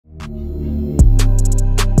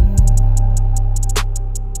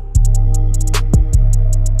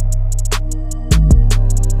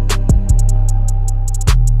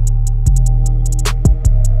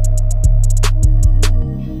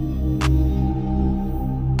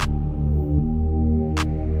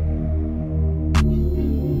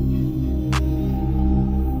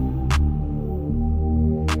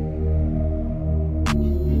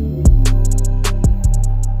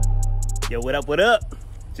what up, what up?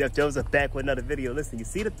 Jeff Joseph back with another video. Listen, you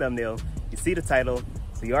see the thumbnail, you see the title,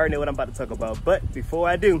 so you already know what I'm about to talk about. But before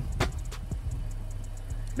I do,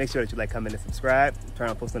 make sure that you like, comment, and subscribe, turn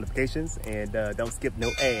on post notifications, and don't skip no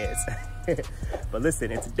ads. But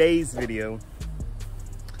listen, in today's video,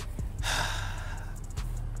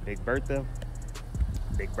 Big Bertha.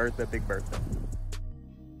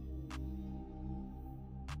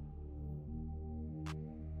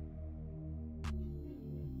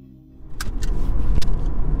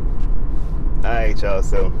 Alright, y'all,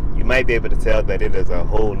 so you might be able to tell that it is a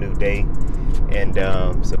whole new day, and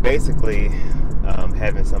so basically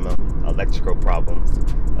having some electrical problems.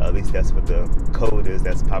 At least that's what the code is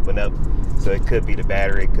that's popping up. So it could be the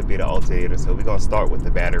battery, it could be the alternator. So we're gonna start with the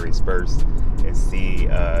batteries first and see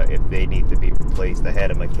if they need to be replaced. I had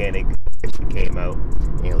a mechanic who came out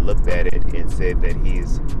and looked at it and said that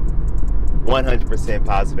he's 100%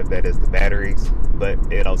 positive that it's the batteries, but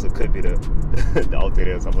it also could be the the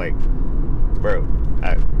alternators. I'm like, bro,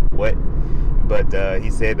 what? But he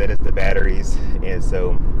said that it's the batteries, and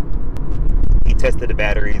so he tested the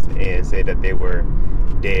batteries and said that they were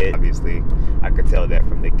dead. Obviously, I could tell that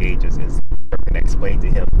from the gauges, and I explained to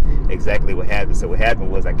him exactly what happened. So what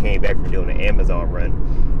happened was I came back from doing an Amazon run,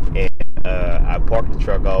 and I parked the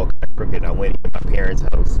truck all crooked, and I went into my parents'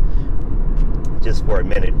 house just for a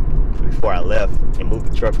minute before I left and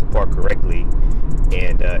moved the truck to park correctly,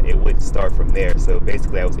 and it wouldn't start from there. So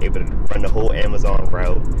basically I was able to run the whole Amazon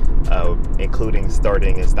route, including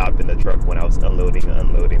starting and stopping the truck when I was unloading and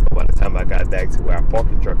unloading. But by the time I got back to where I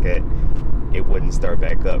parked the truck at, it wouldn't start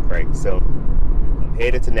back up, right? So I'm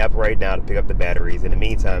headed to Napa right now to pick up the batteries. In the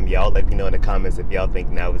meantime, y'all let me know in the comments if y'all think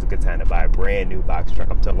now is a good time to buy a brand new box truck.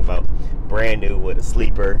 I'm talking about brand new with a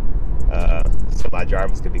sleeper, so my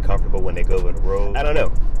drivers can be comfortable when they go over the road. I don't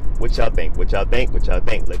know. What y'all think? What y'all think? What y'all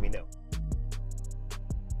think? Let me know.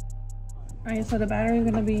 Alright, so the battery is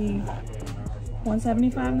gonna be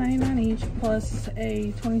 $175.99 each plus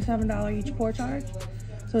a $27 each port charge.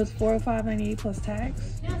 So it's $405.98 plus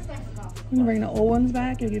tax. I'm gonna bring the old ones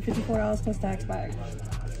back. You'll get $54 plus tax back.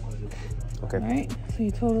 Okay. Alright, so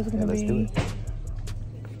your total is gonna let's be. do it.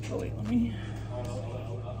 Oh wait, let me.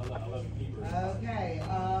 Okay,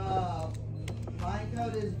 line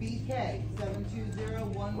code is BK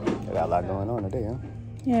 72011. I got a lot going on today, huh?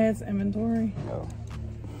 Yeah, it's inventory. No.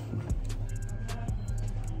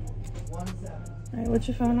 17. Alright, what's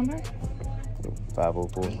your phone number?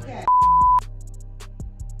 504. BK.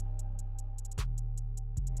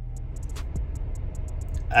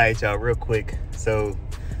 Alright, y'all, real quick. So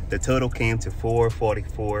the total came to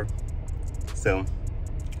 $444. So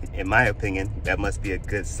in my opinion, that must be a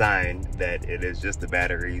good sign that it is just the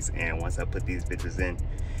batteries, and once I put these bitches in,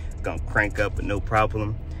 it's gonna crank up with no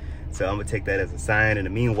problem. So I'm gonna take that as a sign. In the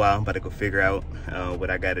meanwhile, I'm about to go figure out what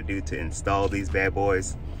I gotta do to install these bad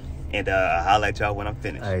boys, and I'll holler at y'all when I'm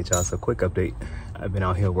finished. All right, y'all, so quick update. I've been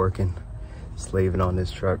out here working, slaving on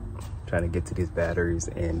this truck, trying to get to these batteries,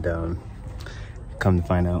 and come to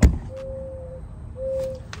find out,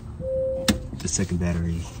 the second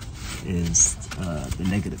battery is the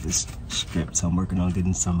negative is stripped. So I'm working on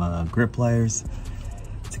getting some grip pliers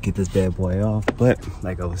to get this bad boy off. But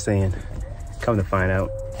like I was saying, come to find out,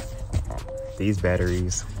 these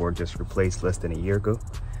batteries were just replaced less than a year ago,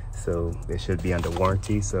 so they should be under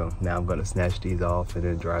warranty. So now I'm gonna snatch these off and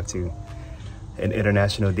then drive to an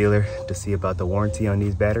international dealer to see about the warranty on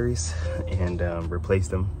these batteries and replace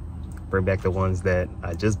them, bring back the ones that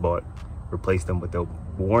I just bought, replace them with the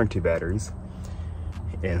warranty batteries,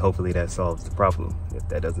 and hopefully that solves the problem. If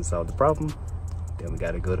that doesn't solve the problem, then we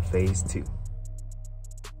gotta go to phase 2.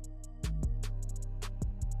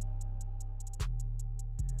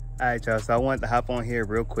 All right, y'all, so I wanted to hop on here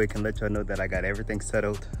real quick and let y'all know that I got everything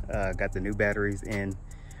settled. Got the new batteries in,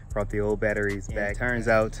 brought the old batteries back. Turns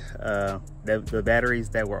out the batteries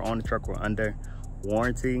that were on the truck were under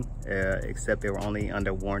warranty, except they were only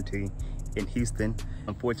under warranty in Houston.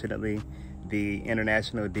 Unfortunately, the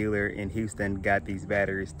international dealer in Houston got these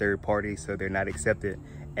batteries third party, so they're not accepted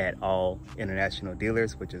at all international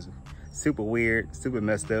dealers, which is super weird, super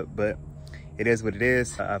messed up, but it is what it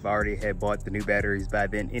is. I've already had bought the new batteries by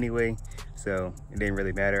then anyway, so it didn't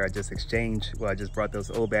really matter. I just exchanged, well, I just brought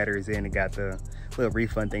those old batteries in and got the little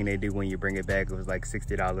refund thing they do when you bring it back. It was like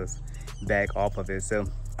 $60 back off of it. So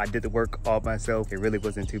I did the work all myself. It really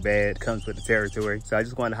wasn't too bad. It comes with the territory. So I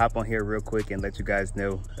just wanted to hop on here real quick and let you guys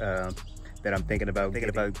know that I'm thinking about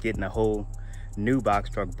getting a whole new box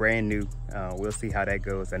truck, brand new. We'll see how that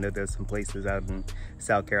goes. I know there's some places out in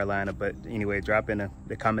South Carolina, but anyway, drop in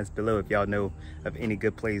the comments below if y'all know of any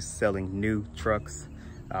good place selling new trucks.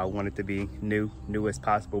 I want it to be new as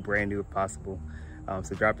possible, brand new if possible.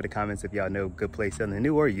 So drop in the comments if y'all know good place selling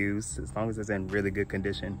new or used, as long as it's in really good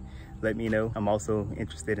condition. Let me know. I'm also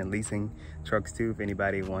interested in leasing trucks too. If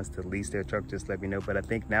anybody wants to lease their truck, just let me know. But I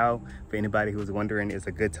think now, for anybody who's wondering, it's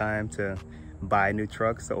a good time to buy new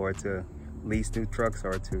trucks or to lease new trucks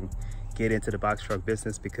or to get into the box truck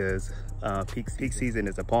business, because peak season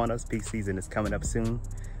is upon us. Peak season is coming up soon.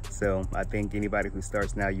 So I think anybody who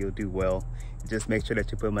starts now, you'll do well. Just make sure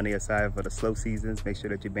that you put money aside for the slow seasons. Make sure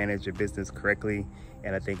that you manage your business correctly.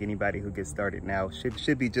 And I think anybody who gets started now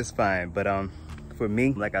should be just fine. But for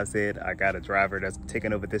me, like I said, I got a driver that's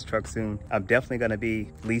taking over this truck soon. I'm definitely gonna be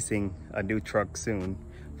leasing a new truck soon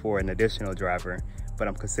for an additional driver, but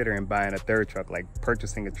I'm considering buying a third truck, like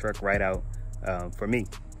purchasing a truck right out for me.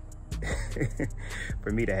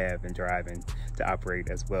 For me to have and drive and to operate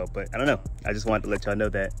as well. But I don't know, I just wanted to let y'all know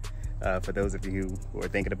that for those of you who are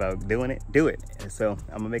thinking about doing it, do it. And so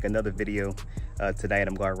I'm gonna make another video tonight.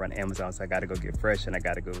 I'm going to run Amazon, so I gotta go get fresh, and I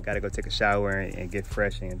gotta go take a shower and get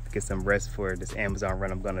fresh and get some rest for this Amazon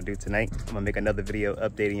run I'm gonna do tonight. I'm gonna make another video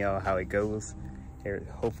updating y'all how it goes.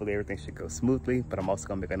 Hopefully everything should go smoothly, but I'm also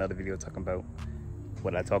gonna make another video talking about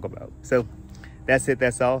what I talk about. So that's it,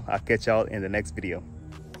 that's all. I'll catch y'all in the next video.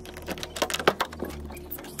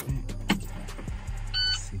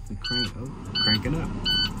 Let's see if we cranking up.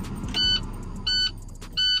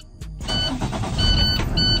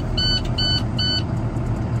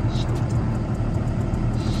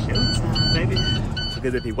 Showtime, baby.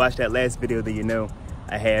 Because if you watched that last video, then you know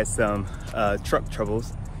I had some truck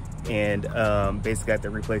troubles, and basically I had to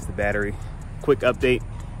replace the battery. Quick update,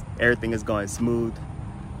 everything is going smooth.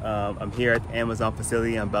 I'm here at the Amazon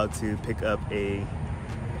facility. I'm about to pick up a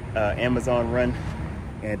Amazon run,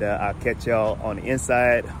 and I'll catch y'all on the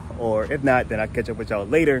inside, or if not, then I'll catch up with y'all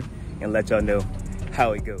later and let y'all know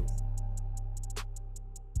how it goes.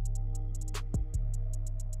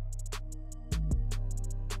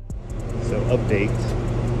 So update,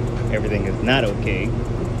 everything is not okay.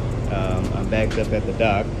 I'm backed up at the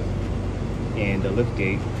dock, and the lift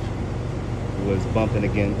gate was bumping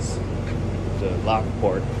against the lock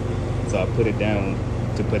port, so I put it down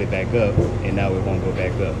to put it back up, and now it won't go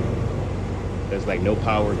back up. There's like no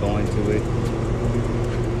power going to it.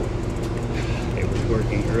 It was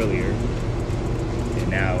working earlier, and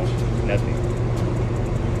now nothing.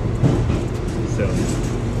 So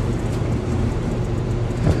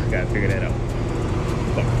gotta figure that out.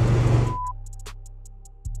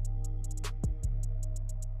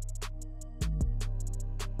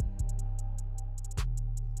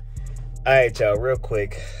 All right, y'all, real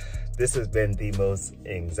quick. This has been the most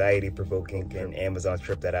anxiety-provoking Amazon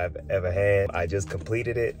trip that I've ever had. I just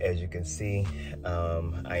completed it. As you can see,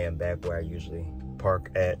 I am back where I usually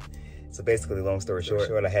park at. So basically, long story short,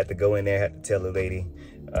 I had to go in there, had to tell the lady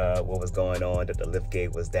what was going on, that the lift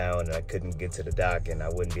gate was down and I couldn't get to the dock and I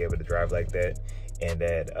wouldn't be able to drive like that, and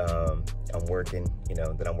that I'm working,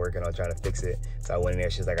 that I'm working on trying to fix it. So I went in there,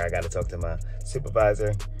 she's like, I got to talk to my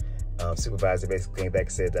supervisor. Supervisor basically came back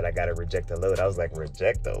and said that I got to reject the load. I was like,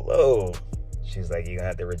 reject the load? She's like, you're gonna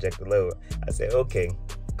have to reject the load. I said, okay.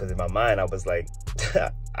 Because in my mind, I was like,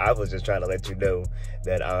 I was just trying to let you know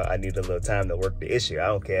that I need a little time to work the issue. I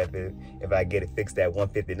don't care if I get it fixed at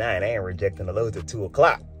 1:59. I ain't rejecting the load till 2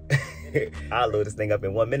 o'clock. I'll load this thing up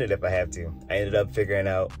in 1 minute if I have to. I ended up figuring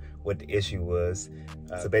out what the issue was.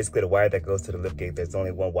 So basically the wire that goes to the liftgate, there's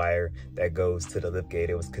only one wire that goes to the liftgate.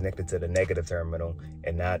 It was connected to the negative terminal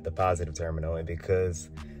and not the positive terminal. And because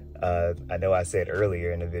I know I said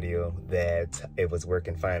earlier in the video that it was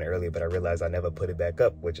working fine earlier, but I realized I never put it back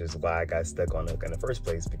up, which is why I got stuck on the hook in the first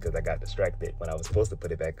place, because I got distracted when I was supposed to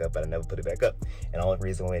put it back up, but I never put it back up. And the only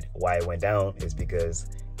reason why it went down is because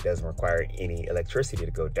it doesn't require any electricity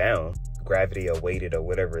to go down, gravity or weighted or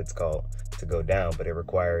whatever it's called, to go down, but it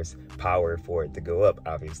requires power for it to go up,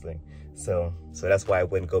 obviously. So that's why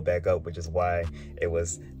it wouldn't go back up, which is why it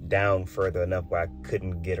was down further enough where I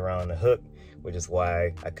couldn't get around the hook, which is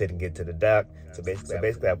why I couldn't get to the dock. So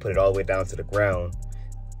basically I put it all the way down to the ground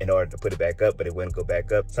in order to put it back up, but it wouldn't go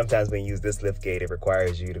back up. Sometimes when you use this lift gate, it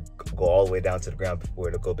requires you to go all the way down to the ground before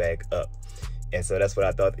it'll go back up. And so that's what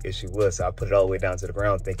I thought the issue was. So I put it all the way down to the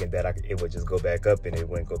ground thinking that it would just go back up, and it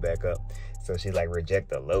wouldn't go back up. So she's like, reject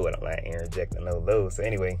the load. I'm like, I ain't rejecting no load. So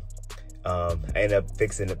anyway, I ended up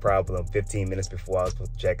fixing the problem 15 minutes before I was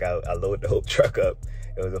supposed to check out. I loaded the whole truck up.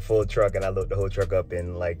 It was a full truck, and I loaded the whole truck up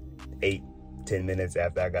in like 8-10 minutes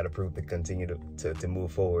after I got approved to continue to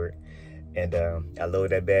move forward. And I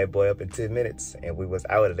loaded that bad boy up in 10 minutes and we was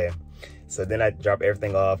out of there. So then I dropped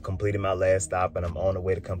everything off, completed my last stop, and I'm on the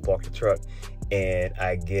way to come park the truck. And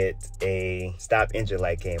I get a stop engine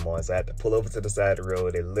light came on. So I had to pull over to the side of the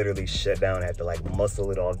road. It literally shut down. I had to like muscle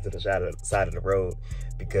it off to the side of the road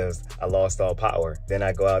because I lost all power. Then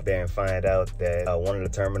I go out there and find out that one of the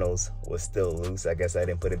terminals was still loose. I guess I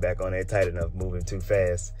didn't put it back on there tight enough, moving too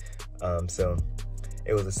fast. So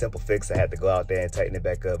it was a simple fix. I had to go out there and tighten it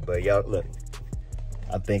back up. But y'all, look,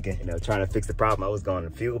 I'm thinking, you know, trying to fix the problem. I was going to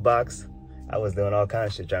the fuel box. I was doing all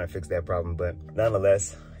kinds of shit trying to fix that problem. But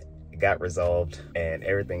nonetheless, it got resolved and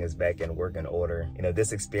everything is back in working order. You know,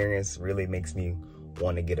 this experience really makes me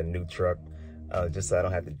want to get a new truck, just so I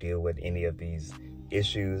don't have to deal with any of these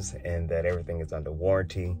issues, and that everything is under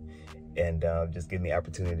warranty, and just give me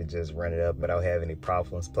opportunity to just run it up without having any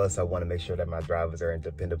problems. Plus, I want to make sure that my drivers are in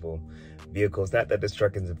dependable vehicles. Not that this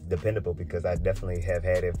truck is dependable, because I definitely have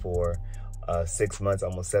had it for 6 months,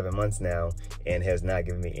 almost 7 months now, and has not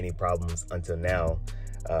given me any problems until now,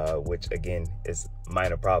 which again is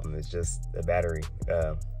minor problem. It's just the battery.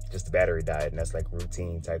 Just the battery died, and that's like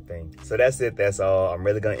routine type thing. So that's it, that's all. I'm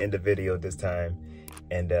really gonna end the video this time,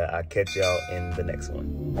 and I'll catch y'all in the next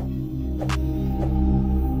one.